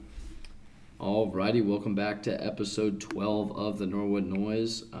Alrighty, welcome back to episode 12 of the Norwood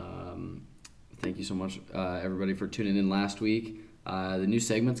Noise. Thank you so much, everybody, for tuning in last week. The new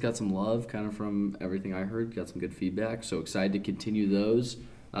segments got some love, kind of from everything I heard. Got some good feedback, so excited to continue those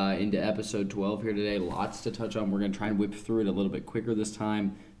into episode 12 here today. Lots to touch on. We're going to try and whip through it a little bit quicker this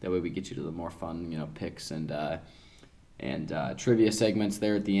time. That way we get you to the more fun, picks and trivia segments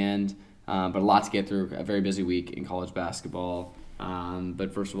there at the end. But a lot to get through. A very busy week in college basketball.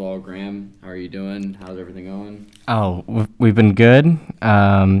 But first of all, Graham, how are you doing? How's everything going? Oh, we've been good.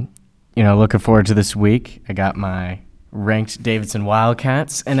 Looking forward to this week. I got my ranked Davidson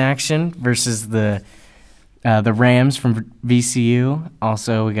Wildcats in action versus the Rams from VCU.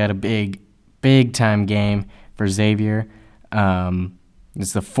 Also, we got a big time game for Xavier.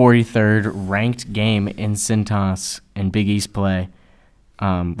 It's the 43rd ranked game in Cintas in Big East play,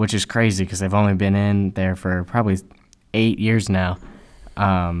 which is crazy because they've only been in there for probably 8 years now.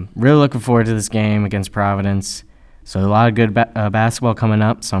 Really looking forward to this game against Providence. So a lot of good basketball coming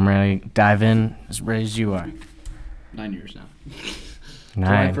up, so I'm ready to dive in as ready as you are. 9 years now.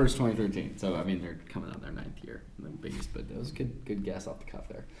 9. July 1st, 2013. So, they're coming on their 9th year in the biggest, but that was a good guess off the cuff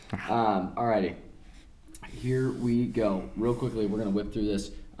there. Alrighty. Here we go. Real quickly, we're going to whip through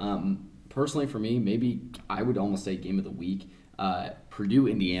this. Personally, for me, maybe I would almost say game of the week. Purdue,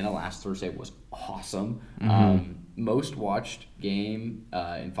 Indiana last Thursday was awesome. Mm-hmm. Most watched game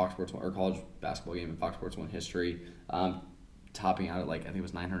in Fox Sports 1, or college basketball game in Fox Sports 1 history, topping out at I think it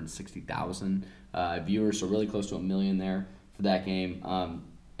was 960,000 viewers, so really close to 1 million there for that game.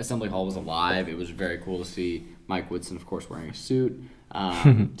 Assembly Hall was alive. It was very cool to see Mike Woodson, of course, wearing a suit.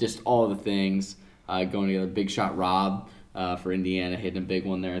 Just all the things going together. Big shot Rob for Indiana, hitting a big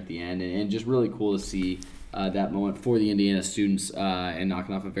one there at the end, and just really cool to see that moment for the Indiana students and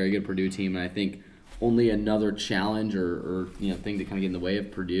knocking off a very good Purdue team. And I think only another challenge or thing to kind of get in the way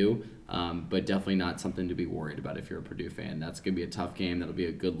of Purdue, but definitely not something to be worried about if you're a Purdue fan. That's going to be a tough game. That'll be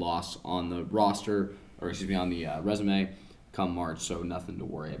a good loss on the roster, on the resume come March, so nothing to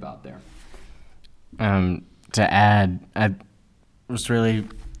worry about there. To add, I was really,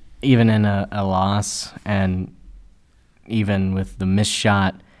 even in a loss and even with the missed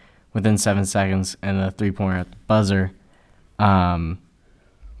shot within 7 seconds and the three-pointer at the buzzer,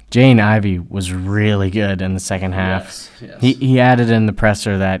 Jane Ivey was really good in the second half. Yes. He added in the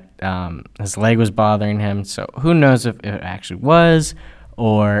presser that his leg was bothering him, so who knows if it actually was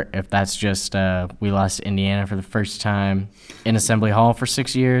or if that's just we lost to Indiana for the first time in Assembly Hall for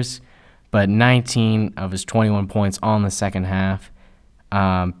 6 years. But 19 of his 21 points on the second half.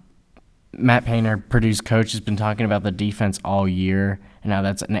 Matt Painter, Purdue's coach, has been talking about the defense all year, and how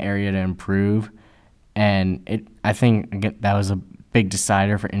that's an area to improve. And I think that was a big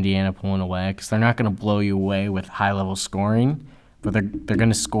decider for Indiana pulling away, because they're not going to blow you away with high-level scoring, but they're going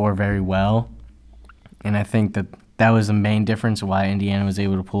to score very well. And I think that was the main difference of why Indiana was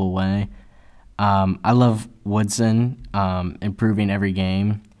able to pull away. I love Woodson improving every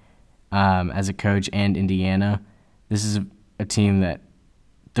game as a coach and Indiana. This is a team that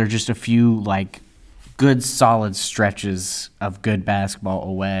they're just a few good solid stretches of good basketball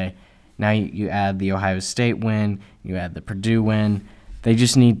away. Now you add the Ohio State win, you add the Purdue win. They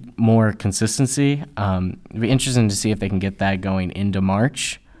just need more consistency. It'd be interesting to see if they can get that going into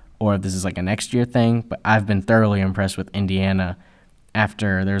March, or if this is a next year thing. But I've been thoroughly impressed with Indiana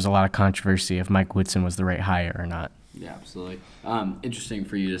after there's a lot of controversy if Mike Woodson was the right hire or not. Yeah, absolutely. Interesting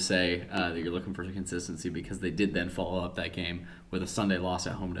for you to say that you're looking for consistency, because they did then follow up that game with a Sunday loss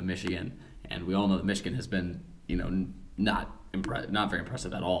at home to Michigan, and we all know that Michigan has been, not very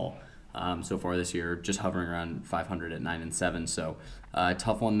impressive at all so far this year, just hovering around 500 at 9-7. So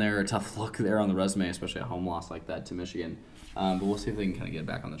tough one there, a tough look there on the resume, especially a home loss like that to Michigan. But we'll see if they can kind of get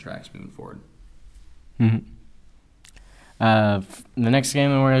back on the tracks moving forward. Mm-hmm. The next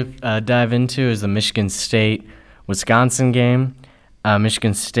game that we're going to dive into is the Michigan State-Wisconsin game.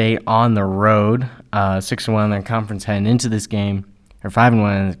 Michigan State on the road, 6-1 in their conference heading into this game, or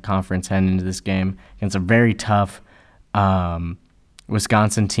 5-1 in the conference heading into this game against a very tough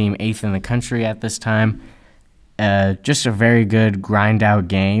Wisconsin team, 8th in the country at this time. Just a very good grind-out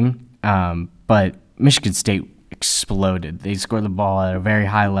game, but Michigan State exploded. They scored the ball at a very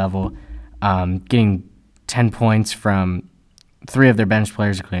high level, getting 10 points from 3 of their bench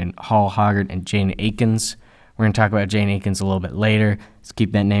players, including Hall, Hoggard, and Jane Akins. We're going to talk about Jane Akins a little bit later. Let's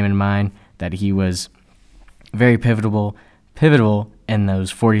keep that name in mind, that he was very pivotal in those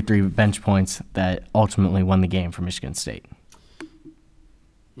 43 bench points that ultimately won the game for Michigan State.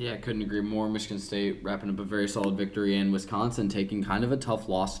 Yeah, I couldn't agree more. Michigan State wrapping up a very solid victory, and Wisconsin taking kind of a tough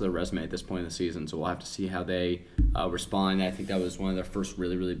loss to their resume at this point in the season. So we'll have to see how they respond. I think that was one of their first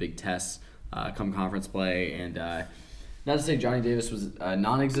really, really big tests come conference play. And not to say Johnny Davis was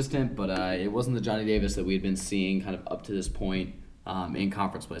non-existent, but it wasn't the Johnny Davis that we had been seeing kind of up to this point in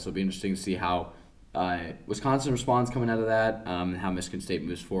conference play. So it'll be interesting to see how Wisconsin responds coming out of that, and how Michigan State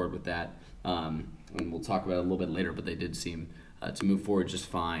moves forward with that. And we'll talk about it a little bit later, but they did seem to move forward just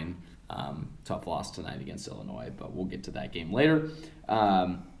fine. Tough loss tonight against Illinois, but we'll get to that game later.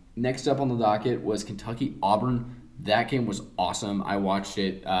 Next up on the docket was Kentucky-Auburn. That game was awesome. I watched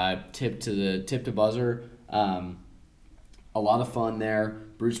it tip to buzzer. A lot of fun there.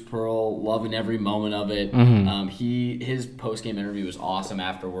 Bruce Pearl loving every moment of it. Mm-hmm. His post-game interview was awesome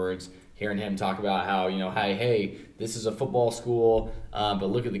afterwards. Hearing him talk about how, hey, this is a football school, but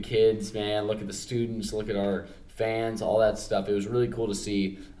look at the kids, man. Look at the students. Look at our fans, all that stuff. It was really cool to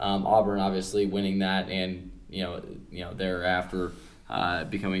see Auburn obviously winning that, and thereafter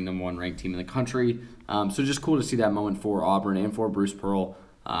becoming number 1 ranked team in the country. So just cool to see that moment for Auburn and for Bruce Pearl,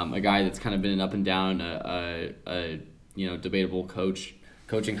 a guy that's kind of been an up and down, debatable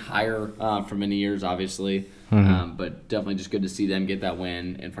coaching hire for many years, obviously. Mm-hmm. But definitely just good to see them get that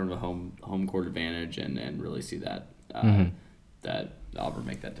win in front of a home court advantage, and really see that that Auburn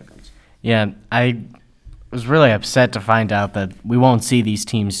make that difference. Yeah, I was really upset to find out that we won't see these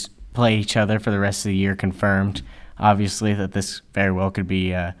teams play each other for the rest of the year confirmed. Obviously, that this very well could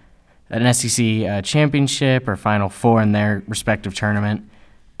be an SEC championship or Final Four in their respective tournament.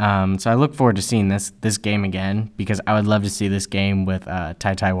 So I look forward to seeing this game again, because I would love to see this game with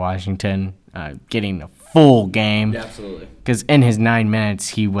Ty Washington getting a full game. Yeah, absolutely. Because in his 9 minutes,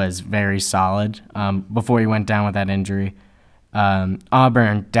 he was very solid before he went down with that injury.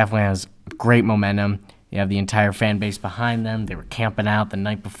 Auburn definitely has great momentum. You have the entire fan base behind them. They were camping out the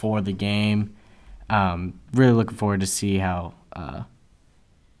night before the game. Really looking forward to see how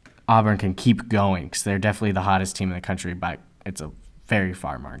Auburn can keep going, because they're definitely the hottest team in the country, but it's a very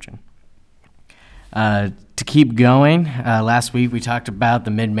far margin. To keep going, last week we talked about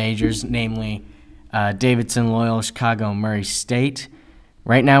the mid-majors, namely Davidson, Loyola Chicago, and Murray State.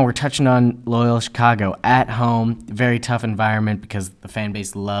 Right now we're touching on Loyola Chicago at home. Very tough environment because the fan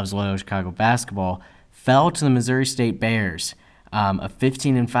base loves Loyola Chicago basketball. Fell to the Missouri State Bears, a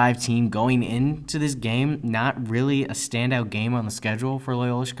 15-5 team going into this game. Not really a standout game on the schedule for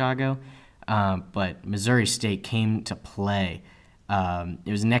Loyola Chicago, but Missouri State came to play.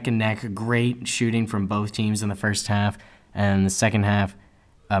 It was neck and neck, great shooting from both teams in the first half, and in the second half,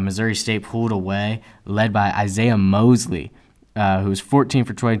 Missouri State pulled away, led by Isaiah Mosley, who was 14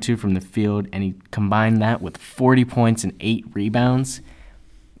 for 22 from the field, and he combined that with 40 points and 8 rebounds.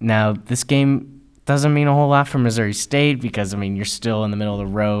 Now, this game doesn't mean a whole lot for Missouri State because, you're still in the middle of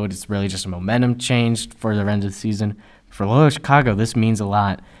the road. It's really just a momentum change for the end of the season. For Loyola Chicago, this means a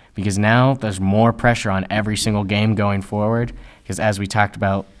lot because now there's more pressure on every single game going forward, because as we talked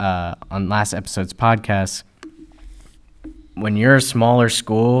about on last episode's podcast, when you're a smaller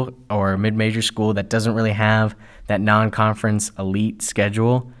school or a mid-major school that doesn't really have that non-conference elite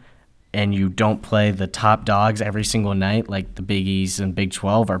schedule, and you don't play the top dogs every single night like the Big East and Big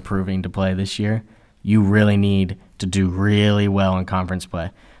 12 are proving to play this year, you really need to do really well in conference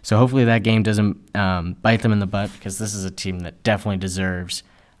play. So hopefully that game doesn't bite them in the butt, because this is a team that definitely deserves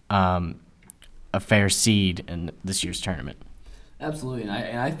a fair seed in this year's tournament. Absolutely,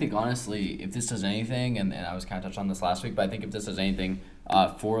 and I think, honestly, if this does anything, and I was kind of touched on this last week, but I think if this does anything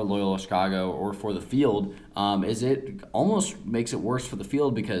for Loyola Chicago or for the field, is it almost makes it worse for the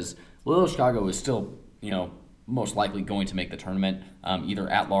field, because Loyola Chicago is still, most likely going to make the tournament, either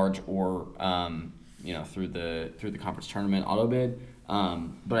at large or, through the conference tournament auto bid.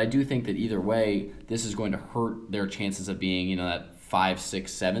 But I do think that either way, this is going to hurt their chances of being, that 5,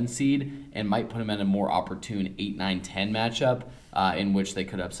 6, 7 seed, and might put them in a more opportune 8, 9, 10 matchup, in which they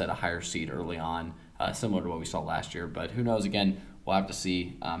could upset a higher seed early on, similar to what we saw last year. But who knows? Again, we'll have to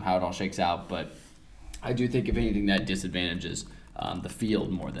see how it all shakes out. But I do think, if anything, that disadvantages the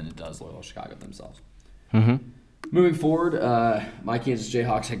field more than it does Loyola Chicago themselves. Mm-hmm. Moving forward, my Kansas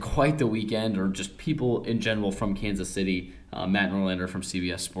Jayhawks had quite the weekend, or just people in general from Kansas City. Matt Norlander from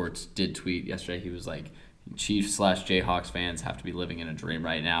CBS Sports did tweet yesterday. He was like, Chiefs/Jayhawks fans have to be living in a dream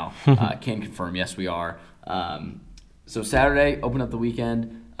right now. Can confirm, yes, we are. So Saturday, open up the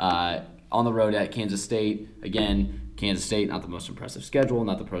weekend on the road at Kansas State. Again, Kansas State, not the most impressive schedule,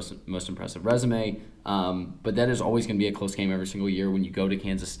 not the most impressive resume, but that is always going to be a close game every single year when you go to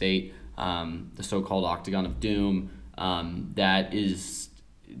Kansas State, the so-called Octagon of Doom. That is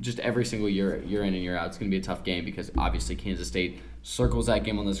just every single year in and year out. It's going to be a tough game because obviously Kansas State circles that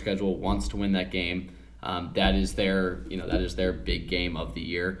game on the schedule, wants to win that game. That is their big game of the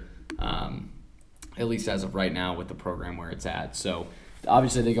year, at least as of right now with the program where it's at. So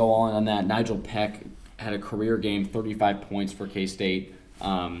obviously they go on that. Nigel Peck had a career game, 35 points for K-State,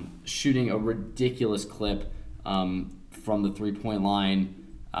 shooting a ridiculous clip from the three-point line.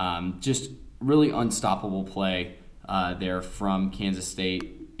 Just really unstoppable play there from Kansas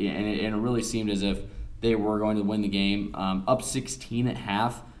State. And it really seemed as if they were going to win the game. Up 16 at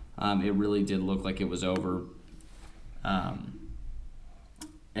half, it really did look like it was over.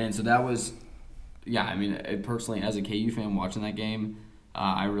 And so that was, yeah, I mean, personally, as a KU fan watching that game,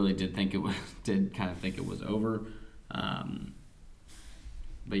 I really did think did kind of think it was over.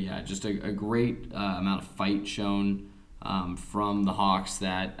 But yeah, just a great amount of fight shown from the Hawks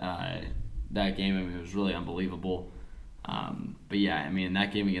that game. I mean, it was really unbelievable. But yeah, I mean, in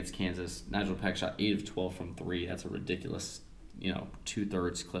that game against Kansas, Nigel Peck shot 8 of 12 from 3. That's a ridiculous,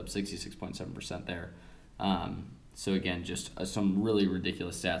 2/3 clip, 66.7% there. So again, just some really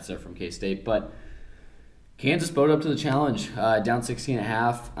ridiculous stats there from K-State. But Kansas bowed up to the challenge, down 16 at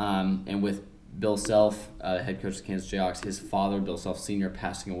half, and with Bill Self, head coach of the Kansas Jayhawks, his father, Bill Self Sr.,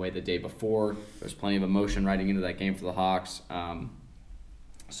 passing away the day before. There was plenty of emotion riding into that game for the Hawks.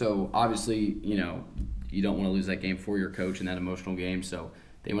 So obviously, you don't want to lose that game for your coach in that emotional game. So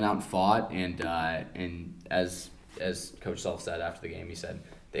they went out and fought, and as Coach Self said after the game, he said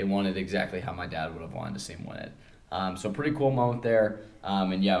they wanted exactly how my dad would have wanted to see him win it. So pretty cool moment there.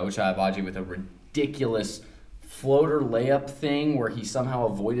 And yeah, Ochai Agbaji with a ridiculous floater layup thing where he somehow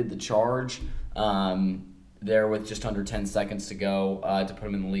avoided the charge there with just under 10 seconds to go to put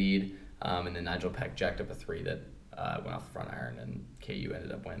him in the lead. And then Nigel Peck jacked up a three that went off the front iron, and KU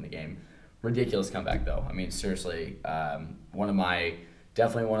ended up winning the game. Ridiculous comeback, though. I mean, seriously,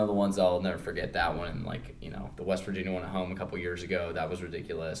 definitely one of the ones I'll never forget. That one, the West Virginia one at home a couple years ago, that was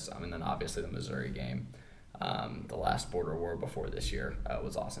ridiculous. I mean, then obviously the Missouri game, the last border war before this year,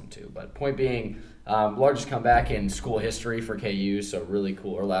 was awesome too. But point being, largest comeback in school history for KU, so really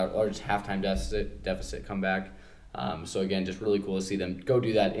cool. Or largest halftime deficit comeback. So again, just really cool to see them go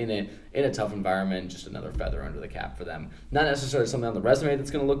do that in a tough environment. Just another feather under the cap for them. Not necessarily something on the resume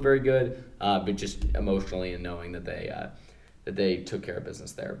that's going to look very good, but just emotionally and knowing that they took care of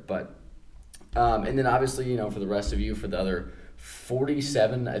business there. But and then obviously, for the rest of you, for the other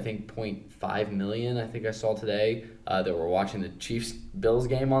 47, I think 0.5 million, I think I saw today, that were watching the Chiefs-Bills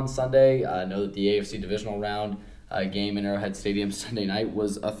game on Sunday. I know that the AFC divisional round game in Arrowhead Stadium Sunday night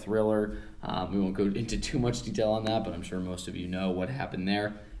was a thriller. We won't go into too much detail on that, but I'm sure most of you know what happened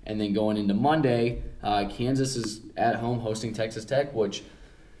there. And then going into Monday, Kansas is at home hosting Texas Tech, which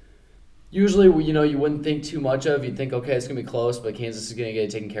usually, you wouldn't think too much of. You'd think, okay, it's going to be close, but Kansas is going to get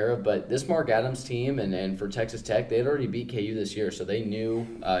it taken care of. But this Mark Adams team and for Texas Tech, they had already beat KU this year, so they knew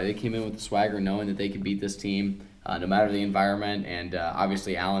they came in with the swagger knowing that they could beat this team no matter the environment. And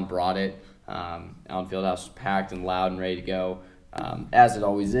obviously, Allen brought it. Allen Fieldhouse was packed and loud and ready to go, as it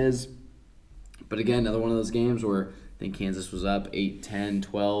always is. But again, another one of those games where I think Kansas was up 8, 10,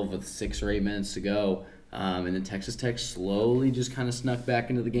 12 with 6 or 8 minutes to go. And then Texas Tech slowly just kind of snuck back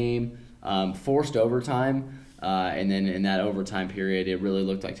into the game, forced overtime. And then in that overtime period, it really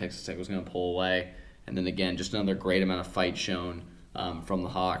looked like Texas Tech was going to pull away. And then again, just another great amount of fight shown from the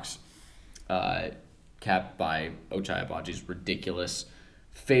Hawks, capped by Ochai Agbaji's ridiculous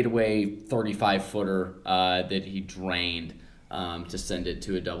fadeaway 35-footer that he drained to send it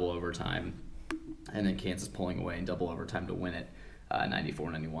to a double overtime. And then Kansas pulling away in double overtime to win it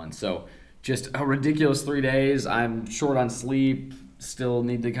 94-91. So just a ridiculous 3 days. I'm short on sleep. Still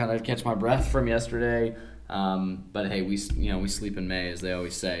need to kind of catch my breath from yesterday. But hey, we sleep in May, as they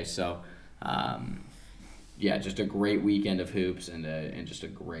always say. So yeah, just a great weekend of hoops and just a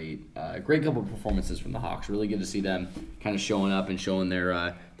great couple of performances from the Hawks. Really good to see them kind of showing up and showing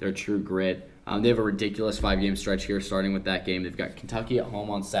their true grit. They have a ridiculous 5-game stretch here, starting with that game. They've got Kentucky at home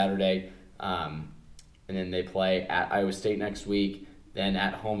on Saturday. And then they play at Iowa State next week, then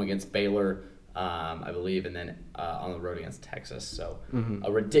at home against Baylor, I believe, and then on the road against Texas. So a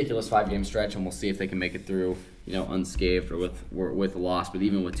ridiculous 5-game stretch, and we'll see if they can make it through, unscathed or with a loss. But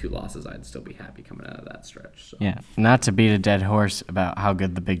even with 2 losses, I'd still be happy coming out of that stretch. So. Yeah, not to beat a dead horse about how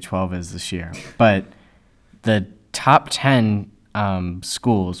good the Big 12 is this year, but the top 10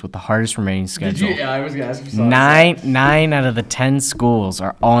 schools with the hardest remaining schedule. Yeah, I was going to ask you something. 9 out of the 10 schools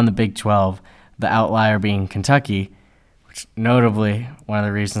are all in the Big 12. The outlier being Kentucky, which notably one of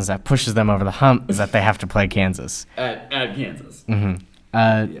the reasons that pushes them over the hump is that they have to play Kansas. At Kansas.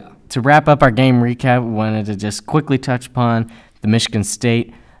 Mm-hmm. To wrap up our game recap, we wanted to just quickly touch upon the Michigan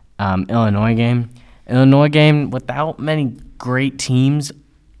State Illinois game. Illinois game without many great teams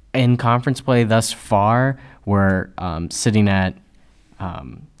in conference play thus far. We're sitting at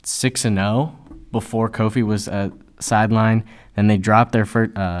 6-0 before Kofi was sideline. Then they dropped their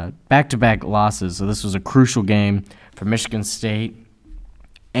first, back-to-back losses. So this was a crucial game for Michigan State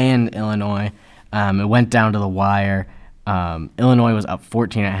and Illinois. It went down to the wire. Illinois was up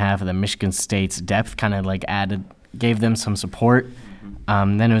 14 at half, and then Michigan State's depth kind of like gave them some support.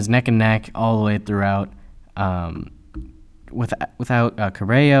 Then it was neck and neck all the way throughout. Without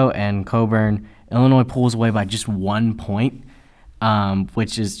Carrillo and Coburn, Illinois pulls away by just 1 point,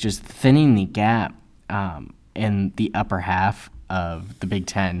 which is just thinning the gap in the upper half of the Big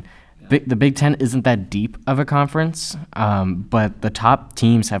Ten. The Big Ten isn't that deep of a conference, but the top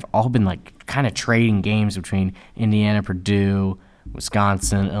teams have all been like kind of trading games between Indiana, Purdue,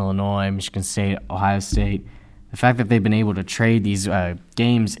 Wisconsin, Illinois, Michigan State, Ohio State. The fact that they've been able to trade these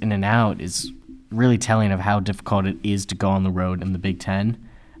games in and out is really telling of how difficult it is to go on the road in the Big Ten,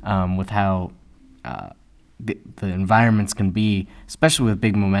 with how the environments can be, especially with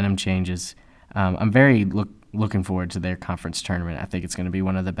big momentum changes. I'm very looking forward to their conference tournament. I think it's going to be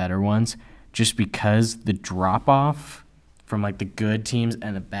one of the better ones, just because the drop-off from like the good teams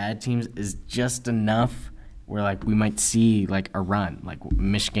and the bad teams is just enough where like we might see like a run. Like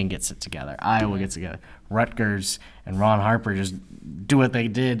Michigan gets it together, Iowa gets it together, Rutgers and Ron Harper just do what they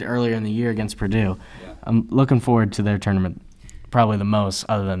did earlier in the year against Purdue. Yeah. I'm looking forward to their tournament probably the most,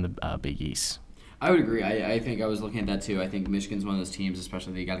 other than the Big East. I would agree. I think I was looking at that too. I think Michigan's one of those teams,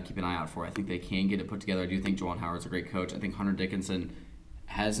 especially that you got to keep an eye out for. I think they can get it put together. I do think Juwan Howard's a great coach. I think Hunter Dickinson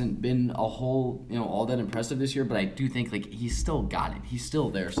hasn't been all that impressive this year, but I do think like he's still got it. He's still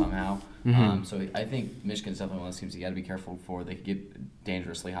there somehow. Mm-hmm. So I think Michigan's definitely one of those teams you got to be careful for. They could get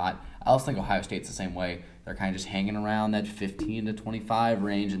dangerously hot. I also think Ohio State's the same way. They're kind of just hanging around that 15 to 25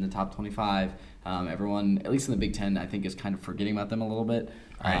 range in the top 25. Everyone, at least in the Big Ten, I think is kind of forgetting about them a little bit.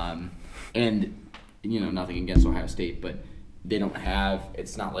 Right. And nothing against Ohio State, but they don't have –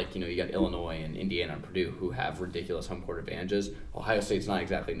 it's not like, you got Illinois and Indiana and Purdue who have ridiculous home court advantages. Ohio State's not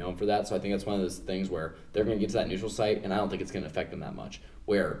exactly known for that, so I think that's one of those things where they're going to get to that neutral site, and I don't think it's going to affect them that much,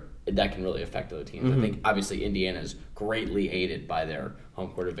 where that can really affect other teams. Mm-hmm. I think, obviously, Indiana is greatly aided by their home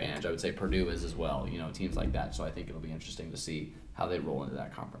court advantage. I would say Purdue is as well, teams like that. So I think it'll be interesting to see how they roll into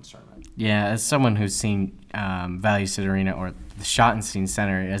that conference tournament. Yeah, as someone who's seen Value City Arena, or the Schottenstein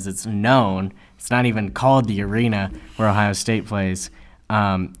Center as it's known, it's not even called the arena where Ohio State plays.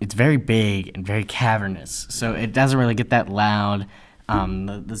 It's very big and very cavernous, so it doesn't really get that loud.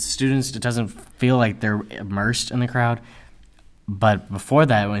 The students, it doesn't feel like they're immersed in the crowd. But before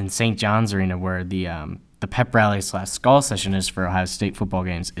that, in St. John's Arena, where the pep rally / skull session is for Ohio State football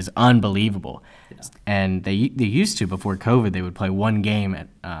games, is unbelievable. Yeah. And they used to, before COVID, they would play one game at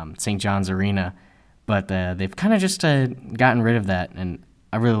St. John's Arena, but they've kind of just gotten rid of that. And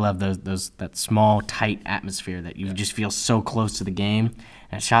I really love that small, tight atmosphere that you just feel so close to the game.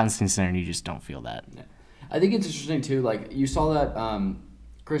 And at Schottenstein Center, you just don't feel that. Yeah. I think it's interesting, too. Like, you saw that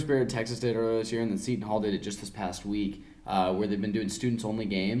Chris Beard at Texas did earlier this year, and then Seton Hall did it just this past week, where they've been doing students-only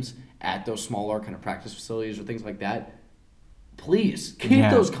games at those smaller kind of practice facilities or things like that. Please, keep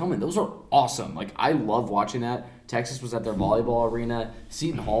those coming. Those are awesome. Like, I love watching that. Texas was at their volleyball arena.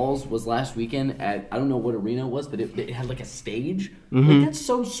 Seton Hall's was last weekend at, I don't know what arena it was, but it had like a stage. Mm-hmm. Like, that's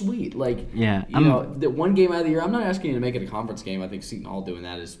so sweet. Like, the one game out of the year, I'm not asking you to make it a conference game. I think Seton Hall doing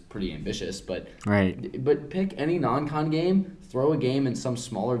that is pretty ambitious. But pick any non-con game, throw a game in some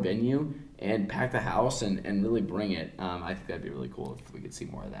smaller venue, and pack the house and really bring it. I think that'd be really cool if we could see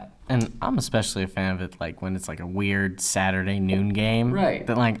more of that. And I'm especially a fan of it like when it's like a weird Saturday noon game. Right.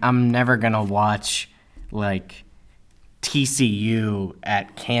 That like I'm never going to watch like TCU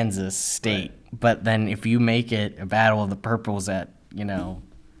at Kansas State. Right. But then if you make it a Battle of the Purples at,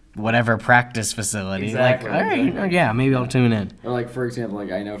 whatever practice facility, exactly, like, all right, exactly. Yeah, maybe I'll tune in. Or like, for example,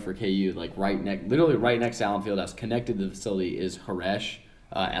 like I know for KU, like literally right next to Allen Fieldhouse, connected to the facility is Haresh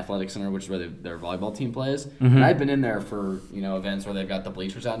Athletic Center, which is where their volleyball team plays. Mm-hmm. And I've been in there for events where they've got the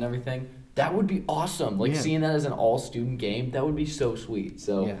bleachers out and everything. That would be awesome. Like seeing that as an all-student game, that would be so sweet.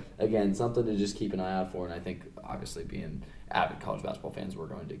 So again, something to just keep an eye out for. And I think obviously being avid college basketball fans, we're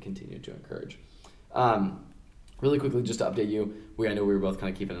going to continue to encourage. Really quickly, just to update you, I know we were both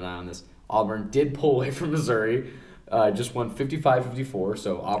kind of keeping an eye on this. Auburn did pull away from Missouri, just won 55-54.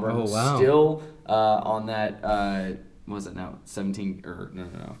 So Auburn still on that. What was it now? 15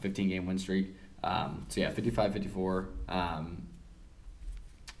 game win streak. 55-54.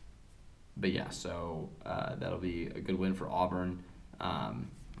 But yeah, so that'll be a good win for Auburn. Not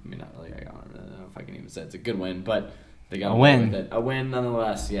really. I don't know if I can even say it's a good win, but they got a win with it. A win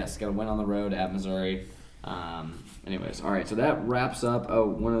nonetheless. Yes, got a win on the road at Missouri. Anyways, all right. So that wraps up. Oh,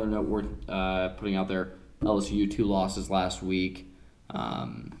 one other note worth putting out there: LSU 2 losses last week. I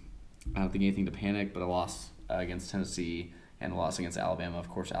don't think anything to panic, but a loss against Tennessee and a loss against Alabama. Of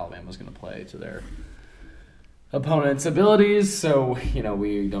course, Alabama's going to play to their opponent's abilities, so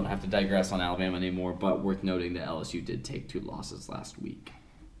we don't have to digress on Alabama anymore. But worth noting that LSU did take 2 losses last week.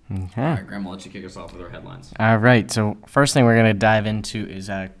 Okay. All right, Graham, I'll let you kick us off with our headlines. All right. So first thing we're going to dive into is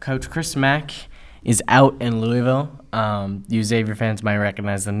Coach Chris Mack is out in Louisville. You Xavier fans might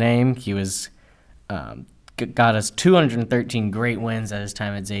recognize the name. He was got us 213 great wins at his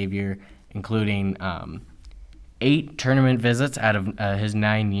time at Xavier, including 8 tournament visits out of his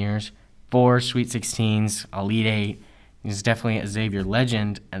 9 years, 4 Sweet 16s, Elite 8. He's definitely a Xavier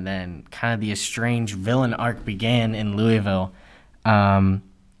legend. And then kind of the estranged villain arc began in Louisville.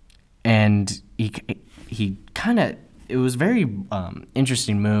 And he kind of, it was very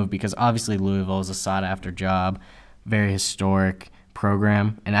interesting move because obviously Louisville is a sought-after job, very historic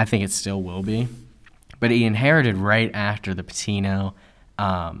program, and I think it still will be. But he inherited right after the Pitino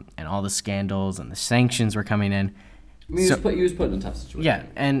and all the scandals and the sanctions were coming in. I mean, he was put in a tough situation. Yeah,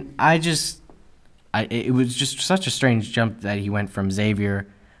 and it was just such a strange jump that he went from Xavier,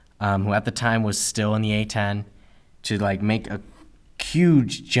 who at the time was still in the A-10, to like make a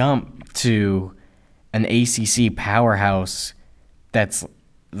huge jump to an ACC powerhouse. That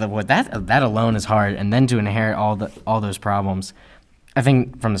alone is hard, and then to inherit all those problems. I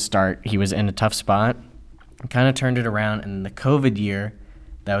think from the start he was in a tough spot, kind of turned it around, and the COVID year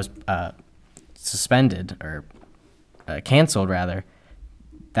that was suspended or canceled rather,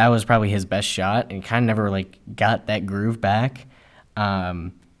 that was probably his best shot, and kind of never like got that groove back.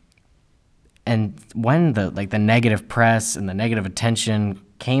 And when the negative press and the negative attention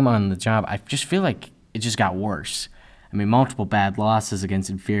came on the job, I just feel like it just got worse. I mean, multiple bad losses against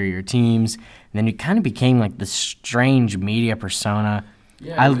inferior teams, and then you kind of became like this strange media persona.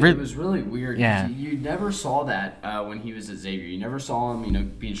 Yeah, it was really weird. Yeah. You never saw that when he was at Xavier. You never saw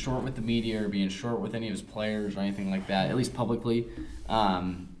him, being short with the media or being short with any of his players or anything like that, at least publicly.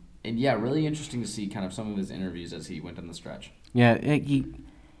 And yeah, really interesting to see kind of some of his interviews as he went on the stretch. Yeah,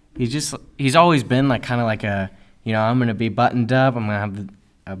 he's always been like kind of like a, I'm gonna be buttoned up.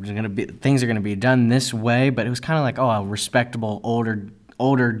 Things are gonna be done this way. But it was kind of like, a respectable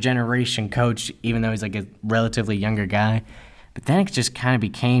older generation coach, even though he's like a relatively younger guy. But then it just kind of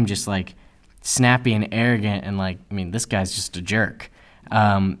became just like snappy and arrogant, and like, I mean, this guy's just a jerk.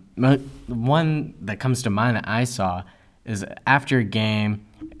 The one that comes to mind that I saw is after a game.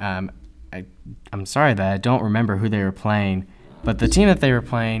 I'm sorry that I don't remember who they were playing, but the team that they were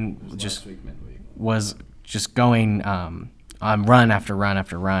playing was just going on run after run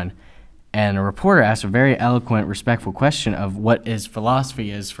after run. And a reporter asked a very eloquent, respectful question of what his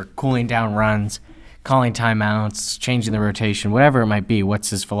philosophy is for cooling down runs, calling timeouts, changing the rotation, whatever it might be.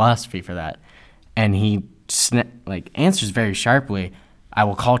 What's his philosophy for that? And he answers very sharply, I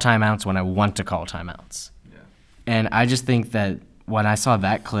will call timeouts when I want to call timeouts. Yeah. And I just think that when I saw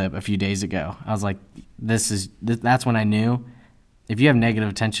that clip a few days ago, I was like, that's when I knew if you have negative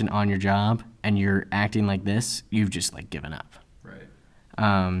attention on your job and you're acting like this, you've just like given up. Right.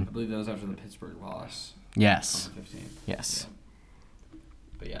 I believe that was after the Pittsburgh loss. Yes. On the 15th. Yes. Yeah.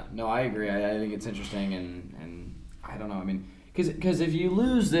 But yeah, no, I agree. I think it's interesting, and I don't know. I mean, because if you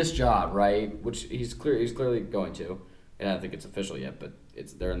lose this job, right, which he's clearly going to, and I don't think it's official yet, but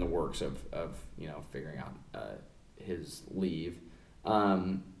they're in the works of figuring out his leave.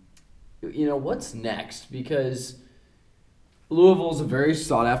 What's next? Because Louisville's a very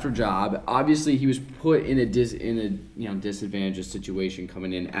sought after job. Obviously, he was put in a disadvantaged situation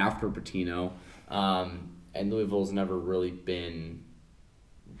coming in after Pitino, and Louisville's never really been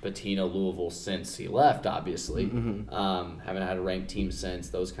Pitino Louisville since he left, obviously. Mm-hmm. Haven't had a ranked team since,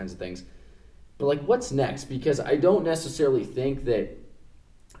 those kinds of things. But, like, what's next? Because I don't necessarily think that,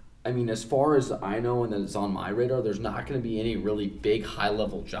 I mean, as far as I know and that it's on my radar, there's not going to be any really big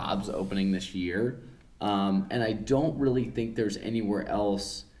high-level jobs opening this year. And I don't really think there's anywhere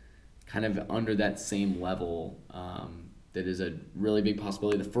else kind of under that same level that is a really big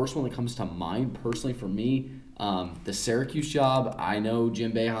possibility. The first one that comes to mind personally for me, the Syracuse job. I know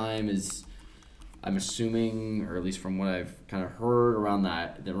Jim Boeheim is, I'm assuming, or at least from what I've kind of heard around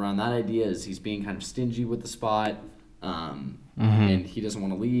that idea, is he's being kind of stingy with the spot, and he doesn't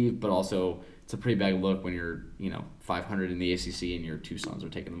want to leave, but also it's a pretty bad look when you're 500 in the ACC and your two sons are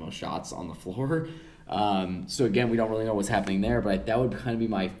taking the most shots on the floor. So again, we don't really know what's happening there, but that would kind of be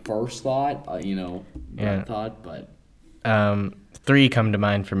my first thought. But 3 come to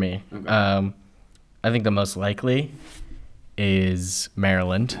mind for me. Okay. I think the most likely is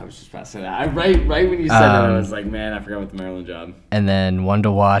Maryland. I was just about to say that. Right when you said that, I was like, man, I forgot about the Maryland job. And then one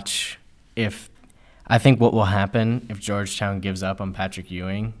to watch, if I think what will happen if Georgetown gives up on Patrick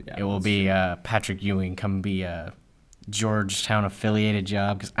Ewing, Yeah, it will that's be Patrick Ewing come be a Georgetown affiliated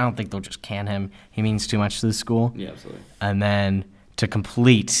job because I don't think they'll just can him. He means too much to the school. Yeah, absolutely. And then to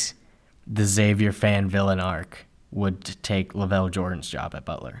complete the Xavier fan villain arc would take Lavelle Jordan's job at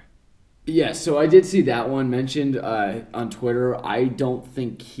Butler. Yeah, so I did see that one mentioned on Twitter. I don't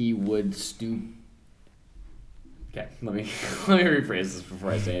think he would stoop. Okay, let me rephrase this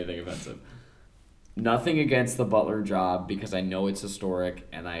before I say anything offensive. Nothing against the Butler job because I know it's historic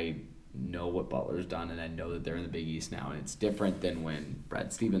and I know what Butler's done and I know that they're in the Big East now and it's different than when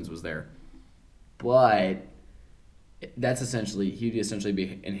Brad Stevens was there. But that's he'd essentially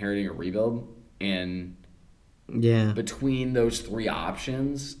be inheriting a rebuild, and between those three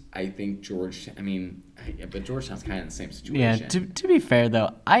options, I think but Georgetown's kind of in the same situation. Yeah, to be fair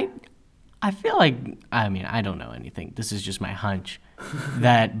though, I feel like I don't know anything. This is just my hunch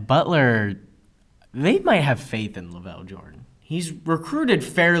that Butler, they might have faith in Lavelle Jordan. He's recruited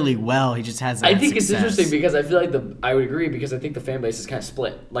fairly well. He just hasn't. I think it's interesting because I feel like I would agree because I think the fan base is kind of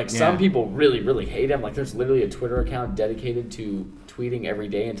split. Like some people really, really hate him. Like there's literally a Twitter account dedicated to tweeting every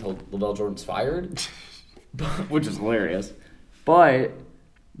day until Lavelle Jordan's fired, which is hilarious. But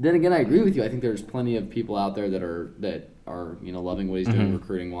then again, I agree with you. I think there's plenty of people out there that are loving what he's doing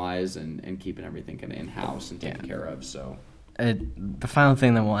recruiting wise and keeping everything kind of in house and taken care of. So the final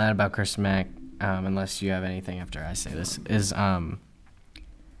thing that we'll add about Chris Mack, unless you have anything after I say this, is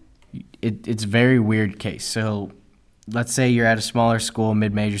it's a very weird case. So let's say you're at a smaller school,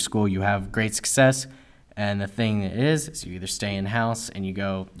 mid-major school, you have great success, and the thing is you either stay in-house and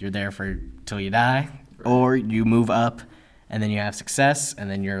you're there for till you die, or you move up and then you have success and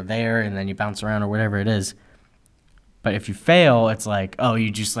then you're there and then you bounce around or whatever it is. But if you fail, it's like, oh,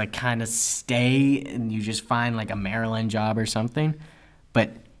 you just like kind of stay and you just find like a Maryland job or something.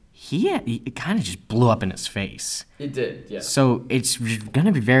 But it kind of just blew up in his face. It did, yeah. So it's going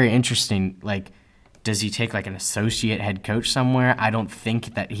to be very interesting. Like, does he take like an associate head coach somewhere? I don't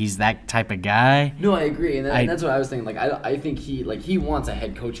think that he's that type of guy. No, I agree, and that's what I was thinking. Like, I think he wants a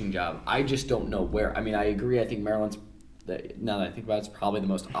head coaching job. I just don't know where. I mean, I agree. I think Maryland's, now that I think about it, it's probably the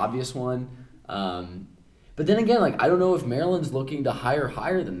most obvious one. But then again, like I don't know if Maryland's looking to hire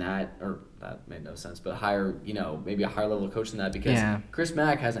higher than that, or that made no sense, but hire, maybe a higher level coach than that because Chris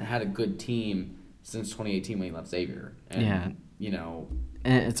Mack hasn't had a good team since 2018 when he left Xavier. And,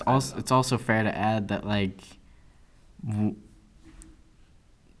 and it's also fair to add that like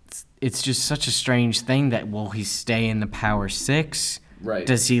it's just such a strange thing that will he stay in the Power 6? Right.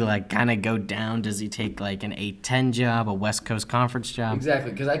 Does he like kind of go down? Does he take like an 8-10 job, a West Coast Conference job?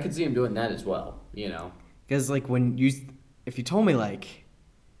 Exactly, because I could see him doing that as well. Because like if you told me like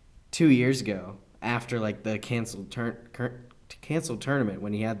 2 years ago after like the canceled tournament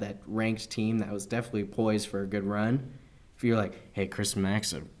when he had that ranked team that was definitely poised for a good run, if you're like, hey, Chris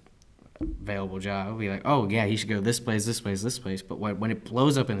Mack's a available job, I'd be like, oh yeah, he should go this place, this place, this place. But when it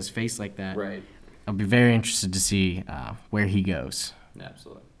blows up in his face like that, right, I'll be very interested to see where he goes.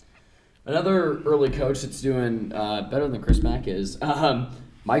 Absolutely. Another early coach that's doing better than Chris Mack is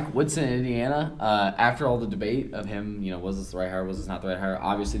Mike Woodson in Indiana. After all the debate of him, was this the right hire, was this not the right hire?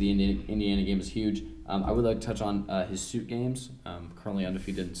 Obviously, the Indiana game is huge. I would like to touch on his suit games. Currently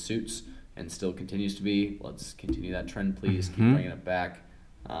undefeated in suits and still continues to be. Let's continue that trend, please. Keep bringing it back.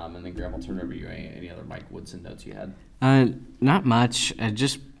 And then Graham, I'll turn it over to you. Any other Mike Woodson notes you had? Not much.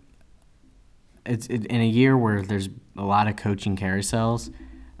 It's in a year where there's a lot of coaching carousels,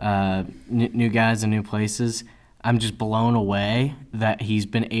 new guys and new places. I'm just blown away that he's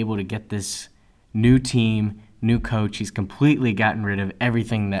been able to get this new team, new coach. He's completely gotten rid of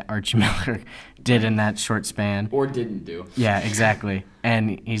everything that Archie Miller did in that short span. Or didn't do. Yeah, exactly.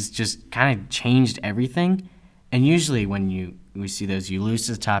 And he's just kind of changed everything. And usually when we see those, you lose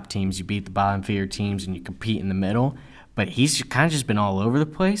to the top teams, you beat the bottom feeder teams, and you compete in the middle. But he's kind of just been all over the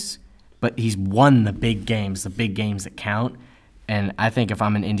place. But he's won the big games that count. And I think if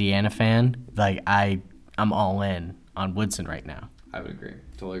I'm an Indiana fan, like I'm all in on Woodson right now. I would agree.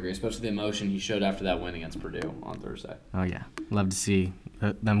 Totally agree. Especially the emotion he showed after that win against Purdue on Thursday. Oh, yeah. Love to see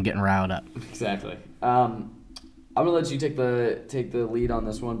them getting riled up. Exactly. I'm going to let you take the lead on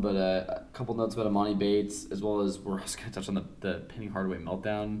this one, but a couple notes about Amani Bates, as well as we're also going to touch on the Penny Hardaway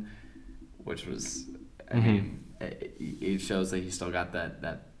meltdown, which was, I mean, it shows that he's still got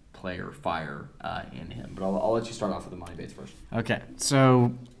that player fire in him. But I'll let you start off with Amani Bates first. Okay.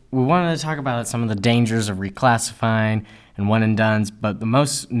 So we wanted to talk about some of the dangers of reclassifying and one and dones, but the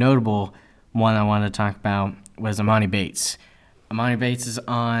most notable one I wanted to talk about was Amani Bates. Amani Bates is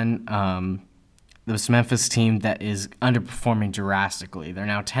on this Memphis team that is underperforming drastically. They're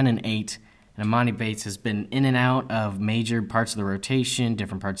now 10-8, And Amani Bates has been in and out of major parts of the rotation,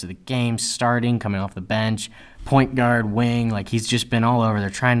 different parts of the game, starting, coming off the bench, point guard, wing. Like, he's just been all over. They're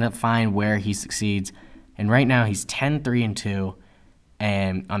trying to find where he succeeds. And right now he's 10-3-2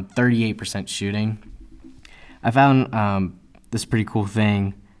 and on 38% shooting. I found this pretty cool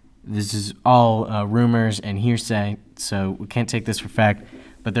thing. This is all rumors and hearsay, so we can't take this for fact.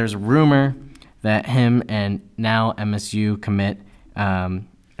 But there's a rumor that him and now MSU commit,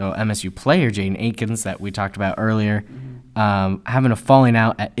 MSU player Jaden Akins that we talked about earlier, having a falling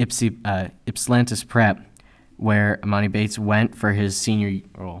out at Ypsilanti Prep, where Amani Bates went for his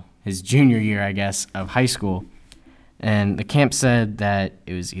junior year, I guess, of high school. And the camp said that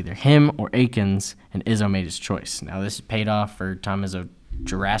it was either him or Akins, and Izzo made his choice. Now, this paid off for Tom Izzo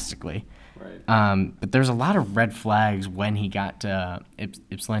drastically. Right. But there's a lot of red flags when he got to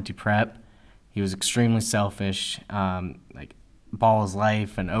Ypsilanti Prep. He was extremely selfish, like ball his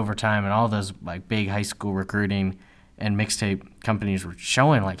life and overtime and all those like big high school recruiting and mixtape companies were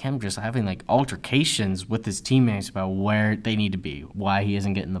showing like him just having like altercations with his teammates about where they need to be, why he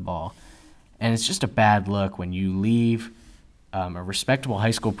isn't getting the ball. And it's just a bad look when you leave a respectable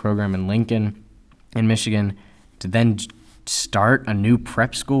high school program in Lincoln, in Michigan, to then start a new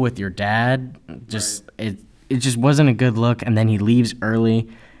prep school with your dad. It just wasn't a good look. And then he leaves early.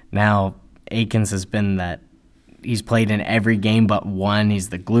 Now Akins has been that he's played in every game but one. He's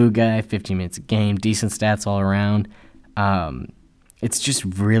the glue guy, 15 minutes a game, decent stats all around. It's just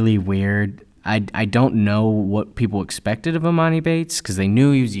really weird. I don't know what people expected of Amani Bates because they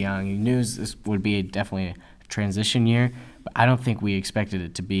knew he was young. He knew this would be definitely a transition year, but I don't think we expected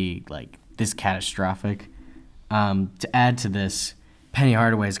it to be like this catastrophic. To add to this, Penny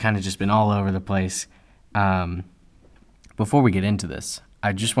Hardaway has kind of just been all over the place. Before we get into this,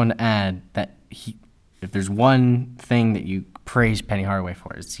 I just want to add that if there's one thing that you praise Penny Hardaway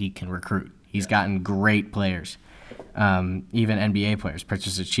for, is he can recruit. He's gotten great players, even NBA players,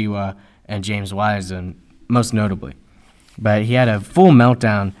 Precious Achiuwa and James Wiseman, most notably. But he had a full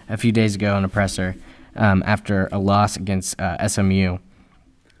meltdown a few days ago in a presser after a loss against SMU.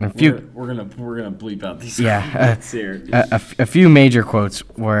 We're gonna bleep out these. Yeah, a few major quotes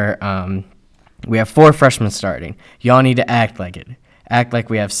were, "We have 4 freshmen starting. Y'all need to act like it. Act like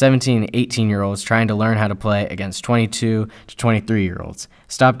we have 17 and 18-year-olds trying to learn how to play against 22 to 23-year-olds.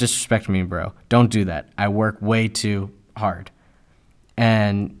 Stop disrespecting me, bro. Don't do that. I work way too hard."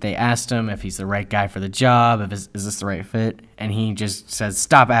 And they asked him if he's the right guy for the job, is this the right fit? And he just says,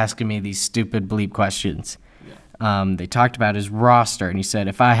 "Stop asking me these stupid bleep questions." Yeah. They talked about his roster, and he said,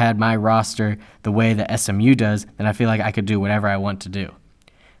 "If I had my roster the way that SMU does, then I feel like I could do whatever I want to do."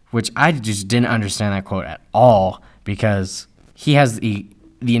 Which I just didn't understand that quote at all, because he has the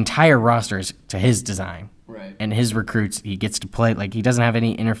entire roster is to his design. Right. And his recruits, he gets to play. Like, he doesn't have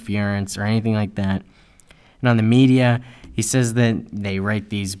any interference or anything like that. And on the media, he says that they write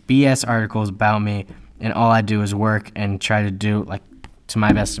these BS articles about me, and all I do is work and try to do like to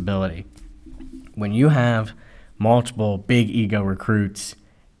my best ability. When you have multiple big ego recruits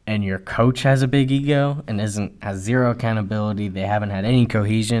and your coach has a big ego and has zero accountability, they haven't had any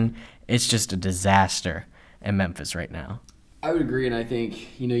cohesion, it's just a disaster in Memphis right now. I would agree, and I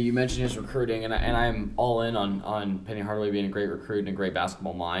think, you mentioned his recruiting, and I'm all in on Penny Hardaway being a great recruit and a great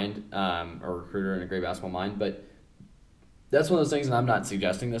basketball mind, or recruiter and a great basketball mind, but that's one of those things, and I'm not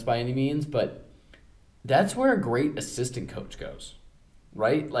suggesting this by any means, but that's where a great assistant coach goes,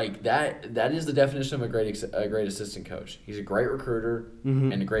 right? Like, that is the definition of a great assistant coach. He's a great recruiter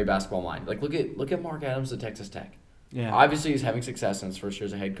and a great basketball mind. Like, look at Mark Adams at Texas Tech. Yeah. Obviously, he's having success in his first year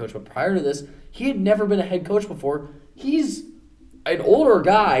as a head coach, but prior to this, he had never been a head coach before. He's an older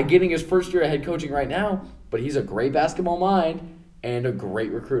guy getting his first year of head coaching right now, but he's a great basketball mind and a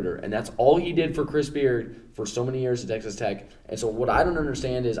great recruiter. And that's all he did for Chris Beard for so many years at Texas Tech. And so what I don't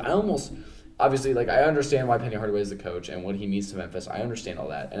understand is I understand why Penny Hardaway is the coach and what he means to Memphis. I understand all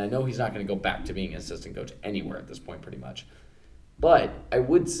that. And I know he's not going to go back to being an assistant coach anywhere at this point pretty much. But I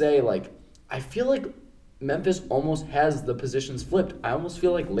would say, I feel like Memphis almost has the positions flipped. I almost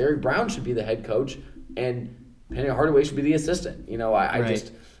feel like Larry Brown should be the head coach and Penny Hardaway should be the assistant.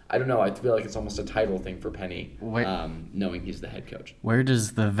 I don't know. I feel like it's almost a title thing for Penny, knowing he's the head coach. Where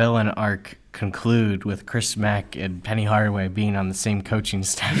does the villain arc conclude with Chris Mack and Penny Hardaway being on the same coaching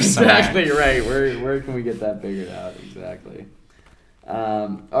staff? Exactly right. Where can we get that figured out? Exactly.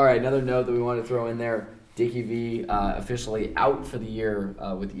 All right, another note that we want to throw in there, Dickie V officially out for the year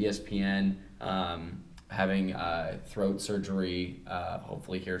with ESPN, having throat surgery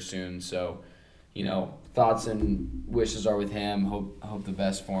hopefully here soon. So, thoughts and wishes are with him. Hope the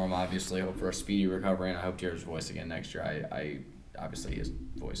best for him, obviously. Hope for a speedy recovery, and I hope to hear his voice again next year. I obviously his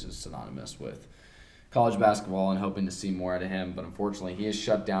voice is synonymous with college basketball and hoping to see more out of him. But unfortunately, he is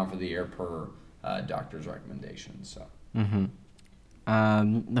shut down for the year per doctor's recommendation. So.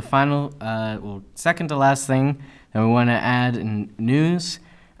 The final, second to last thing that we want to add in news,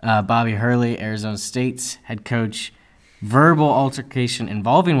 Bobby Hurley, Arizona State's head coach, verbal altercation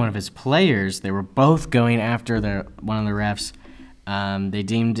involving one of his players. They were both going after one of the refs. They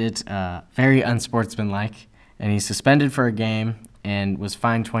deemed it very unsportsmanlike, and he's suspended for a game and was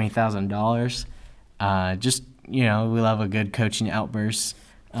fined $20,000. We love a good coaching outburst.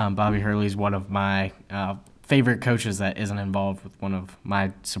 Bobby Hurley's one of my favorite coaches that isn't involved with one of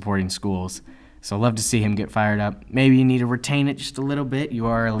my supporting schools. So love to see him get fired up. Maybe you need to retain it just a little bit. You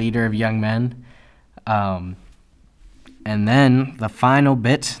are a leader of young men. And then the final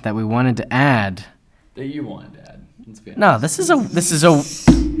bit that we wanted to add. That you wanted to add. No, this is a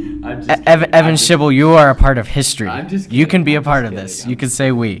Evan Schibel, you are a part of history. You can be a part of this. You can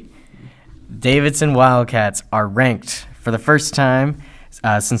say we. Davidson Wildcats are ranked for the first time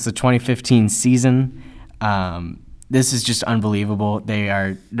since the 2015 season. This is just unbelievable. They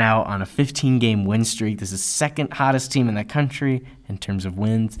are now on a 15-game win streak. This is the second hottest team in the country in terms of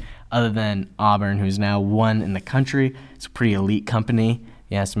wins, other than Auburn, who's now one in the country. It's a pretty elite company,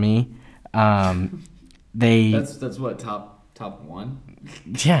 you ask me. That's what, top one?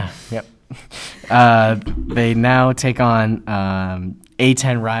 Yeah, yep. They now take on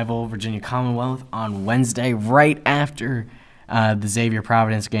A10 rival Virginia Commonwealth on Wednesday, right after the Xavier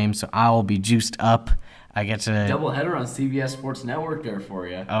Providence game, so I will be juiced up. I get to doubleheader on CBS Sports Network there for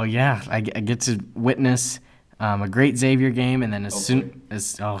you. Oh yeah, I get to witness a great Xavier game, and then as soon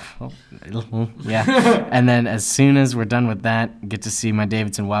as we're done with that, get to see my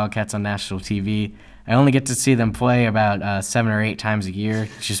Davidson Wildcats on national TV. I only get to see them play about 7 or 8 times a year,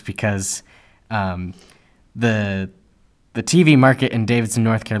 just because the TV market in Davidson,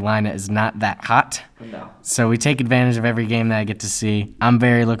 North Carolina is not that hot. No. So we take advantage of every game that I get to see. I'm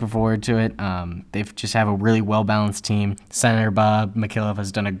very looking forward to it. They just have a really well-balanced team. Senator Bob McKillop has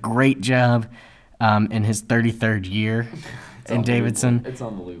done a great job in his 33rd year in Davidson. It's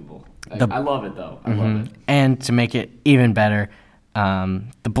unbelievable. I love it, though. I love it. And to make it even better,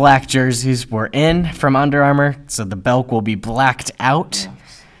 the black jerseys were in from Under Armour, so the Belk will be blacked out. Yeah.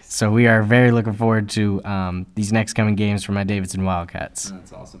 So we are very looking forward to these next coming games for my Davidson Wildcats.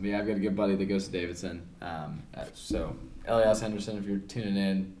 That's awesome. Yeah, I've got a good buddy that goes to Davidson. So Elias Henderson, if you're tuning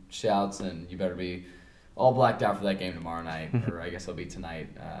in, shouts, and you better be all blacked out for that game tomorrow night, or I guess it'll be tonight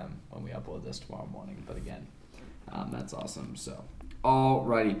when we upload this tomorrow morning. But again, that's awesome. So,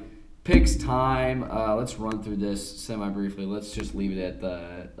 alrighty, picks time. Let's run through this semi-briefly. Let's just leave it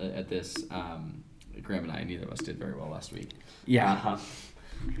at this. Graham and I, neither of us did very well last week. Yeah.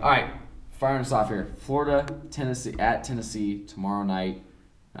 All right, firing us off here. Florida, Tennessee, at Tennessee tomorrow night.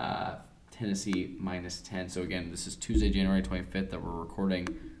 Tennessee -10. So again, this is Tuesday, January 25th that we're recording.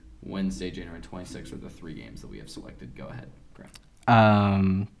 Wednesday, January 26th are the 3 games that we have selected. Go ahead,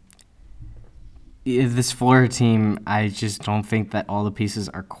 Graham. This Florida team, I just don't think that all the pieces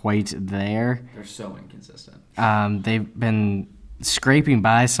are quite there. They're so inconsistent. They've been scraping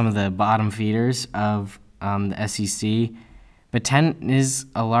by some of the bottom feeders of the SEC. But 10 is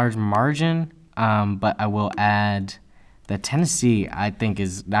a large margin, but I will add that Tennessee, I think,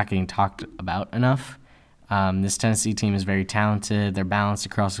 is not getting talked about enough. This Tennessee team is very talented. They're balanced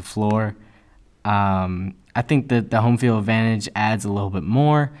across the floor. I think that the home field advantage adds a little bit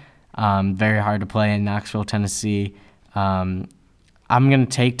more. Very hard to play in Knoxville, Tennessee. I'm going to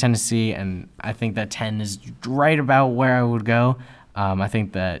take Tennessee, and I think that 10 is right about where I would go. I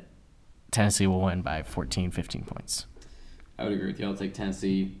think that Tennessee will win by 14, 15 points. I would agree with you. I'll take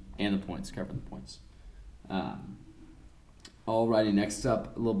Tennessee and the points, covering the points. Alrighty, next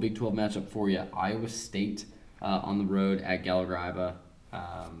up, a little Big 12 matchup for you. Iowa State on the road at Gallagher-Iba.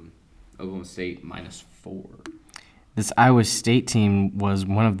 Oklahoma State -4. This Iowa State team was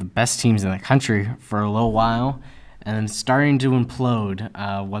one of the best teams in the country for a little while, and then starting to implode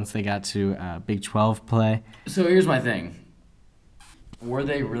once they got to Big 12 play. So here's my thing. Were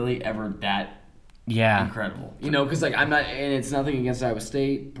they really ever that incredible? Because I'm not, and it's nothing against Iowa